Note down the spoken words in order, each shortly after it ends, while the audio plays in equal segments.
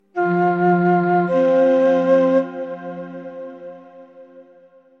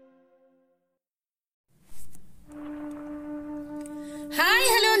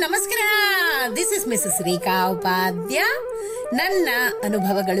ರೇಖಾ ಉಪಾಧ್ಯ. ನನ್ನ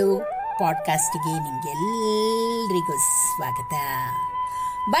ಅನುಭವಗಳು ಪಾಡ್ಕಾಸ್ಟ್ಗೆ ನಿಮ್ಗೆಲ್ಲರಿಗೂ ಸ್ವಾಗತ.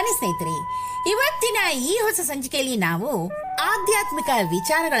 ಬನ್ನಿ ಸ್ನೇಹಿತರೆ, ಇವತ್ತಿನ ಈ ಹೊಸ ಸಂಚಿಕೆಯಲ್ಲಿ ನಾವು ಆಧ್ಯಾತ್ಮಿಕ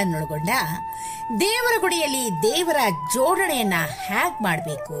ವಿಚಾರಗಳನ್ನೊಳಗೊಂಡ ದೇವರ ಗುಡಿಯಲ್ಲಿ ದೇವರ ಜೋಡಣೆಯನ್ನ ಹ್ಯಾಗ್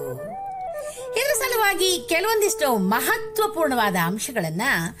ಮಾಡಬೇಕು, ಇದರ ಸಲುವಾಗಿ ಕೆಲವೊಂದಿಷ್ಟು ಮಹತ್ವಪೂರ್ಣವಾದ ಅಂಶಗಳನ್ನ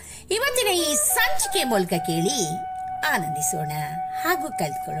ಇವತ್ತಿನ ಈ ಸಂಚಿಕೆ ಮೂಲಕ ಕೇಳಿ ಆನಂದಿಸೋಣ ಹಾಗೂ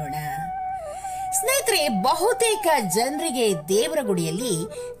ಕಲ್ತ್ಕೊಳ್ಳೋಣ. ಸ್ನೇಹಿತರೆ, ಬಹುತೇಕ ಜನರಿಗೆ ದೇವರ ಗುಡಿಯಲ್ಲಿ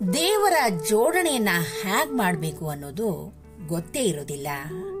ದೇವರ ಜೋಡಣೆಯನ್ನ ಹ್ಯಾಗ್ ಮಾಡಬೇಕು ಅನ್ನೋದು ಗೊತ್ತೇ ಇರೋದಿಲ್ಲ.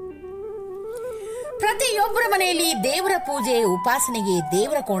 ಪ್ರತಿಯೊಬ್ಬರ ಮನೆಯಲ್ಲಿ ದೇವರ ಪೂಜೆ, ಉಪಾಸನೆಗೆ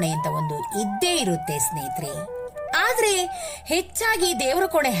ದೇವರ ಕೋಣೆ ಅಂತ ಒಂದು ಇದ್ದೇ ಇರುತ್ತೆ ಸ್ನೇಹಿತರೆ. ಆದ್ರೆ ಹೆಚ್ಚಾಗಿ ದೇವರ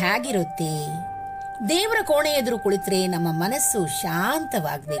ಕೋಣೆ ಹೇಗಿರುತ್ತೆ? ದೇವರ ಕೋಣೆ ಎದುರು ಕುಳಿತರೆ ನಮ್ಮ ಮನಸ್ಸು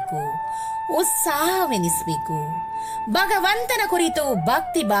ಶಾಂತವಾಗಬೇಕು, ಉತ್ಸಾಹವೆನಿಸಬೇಕು, ಭಗವಂತನ ಕುರಿತು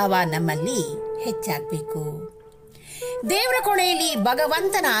ಭಕ್ತಿ ಭಾವ ನಮ್ಮಲ್ಲಿ ಹೆಚ್ಚಾಗಬೇಕು. ದೇವರ ಕೋಣೆಯಲ್ಲಿ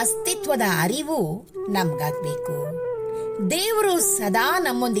ಭಗವಂತನ ಅಸ್ತಿತ್ವದ ಅರಿವು ನಮ್ಗಾಗಬೇಕು. ದೇವರು ಸದಾ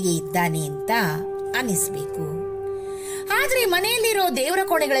ನಮ್ಮೊಂದಿಗೆ ಇದ್ದಾನೆ ಅಂತ ಅನಿಸ್ಬೇಕು. ಆದ್ರೆ ಮನೆಯಲ್ಲಿರೋ ದೇವರ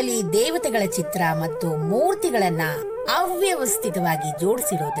ಕೋಣೆಗಳಲ್ಲಿ ದೇವತೆಗಳ ಚಿತ್ರ ಮತ್ತು ಮೂರ್ತಿಗಳನ್ನ ಅವ್ಯವಸ್ಥಿತವಾಗಿ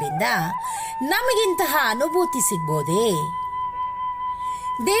ಜೋಡಿಸಿರೋದ್ರಿಂದ ನಮಗಿಂತಹ ಅನುಭೂತಿ ಸಿಗ್ಬೋದೇ?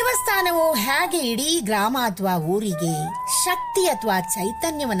 ದೇವಸ್ಥಾನವು ಹೇಗೆ ಇಡೀ ಗ್ರಾಮ ಅಥವಾ ಊರಿಗೆ ಶಕ್ತಿ ಅಥವಾ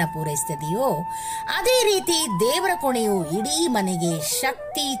ಚೈತನ್ಯವನ್ನ ಪೂರೈಸುತ್ತದೆಯೋ, ಅದೇ ರೀತಿ ದೇವರ ಕೋಣೆಯು ಇಡೀ ಮನೆಗೆ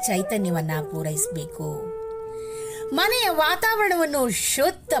ಶಕ್ತಿ, ಚೈತನ್ಯವನ್ನ ಪೂರೈಸಬೇಕು. ಮನೆಯ ವಾತಾವರಣವನ್ನು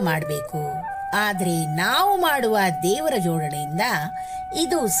ಶುದ್ಧ ಮಾಡಬೇಕು. ಆದ್ರೆ ನಾವು ಮಾಡುವ ದೇವರ ಜೋಡಣೆಯಿಂದ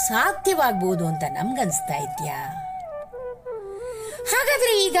ಇದು ಸಾಧ್ಯವಾಗಬಹುದು ಅಂತ ನಮ್ಗನ್ಸ್ತಾ ಇದ್ಯಾ?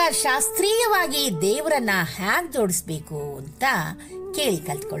 ಹಾಗಾದ್ರೆ ಈಗ ಶಾಸ್ತ್ರೀಯವಾಗಿ ದೇವರನ್ನ ಹ್ಯಾಗ್ ಜೋಡಿಸ್ಬೇಕು ಅಂತ ಕೇಳಿ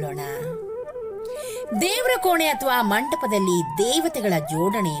ಕಲ್ತ್ಕೊಳ್ಳೋಣ. ದೇವರ ಕೋಣೆ ಅಥವಾ ಮಂಟಪದಲ್ಲಿ ದೇವತೆಗಳ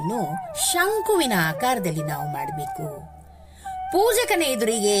ಜೋಡಣೆಯನ್ನು ಶಂಕುವಿನ ಆಕಾರದಲ್ಲಿ ನಾವು ಮಾಡಬೇಕು. ಪೂಜಕನ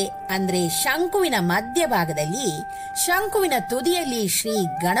ಎದುರಿಗೆ ಅಂದ್ರೆ ಶಂಕುವಿನ ಮಧ್ಯಭಾಗದಲ್ಲಿ, ಶಂಕುವಿನ ತುದಿಯಲ್ಲಿ ಶ್ರೀ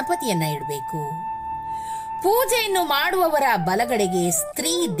ಗಣಪತಿಯನ್ನ ಇಡಬೇಕು. ಪೂಜೆಯನ್ನು ಮಾಡುವವರ ಬಲಗಡೆಗೆ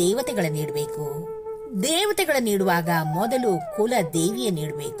ಸ್ತ್ರೀ ದೇವತೆಗಳನ್ನಿಡಬೇಕು. ದೇವತೆಗಳನ್ನಿಡುವಾಗ ಮೊದಲು ಕುಲ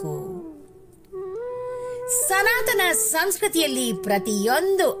ದೇವಿಯನ್ನಿಡಬೇಕು. ಸನಾತನ ಸಂಸ್ಕೃತಿಯಲ್ಲಿ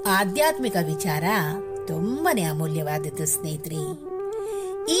ಪ್ರತಿಯೊಂದು ಆಧ್ಯಾತ್ಮಿಕ ವಿಚಾರ ತುಂಬಾನೇ ಅಮೂಲ್ಯವಾದದ್ದು ಸ್ನೇಹಿತರೆ.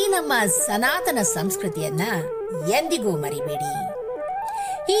 ಈ ನಮ್ಮ ಸನಾತನ ಸಂಸ್ಕೃತಿಯನ್ನ ಎಂದಿಗೂ ಮರಿಬೇಡಿ.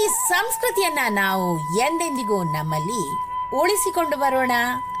 ಈ ಸಂಸ್ಕೃತಿಯನ್ನ ನಾವು ಎಂದೆಂದಿಗೂ ನಮ್ಮಲ್ಲಿ ಉಳಿಸಿಕೊಂಡು ಬರೋಣ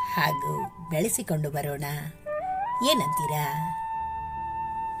ಹಾಗೂ ಬೆಳೆಸಿಕೊಂಡು ಬರೋಣ. ಏನಂತೀರಾ?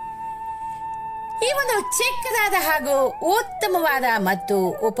 ಈ ಒಂದು ಚಿಕ್ಕದಾದ ಹಾಗೂ ಉತ್ತಮವಾದ ಮತ್ತು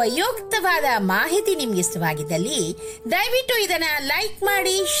ಉಪಯುಕ್ತವಾದ ಮಾಹಿತಿ ನಿಮ್ಗೆ ಇಷ್ಟವಾಗಿದ್ದಲ್ಲಿ ದಯವಿಟ್ಟು ಇದನ್ನ ಲೈಕ್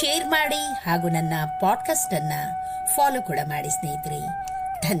ಮಾಡಿ, ಶೇರ್ ಮಾಡಿ ಹಾಗೂ ನನ್ನ ಪಾಡ್ಕಾಸ್ಟ್ ಅನ್ನ ಫಾಲೋ ಕೂಡ ಮಾಡಿ ಸ್ನೇಹಿತರೆ.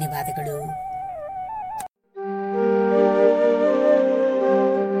 ಧನ್ಯವಾದಗಳು.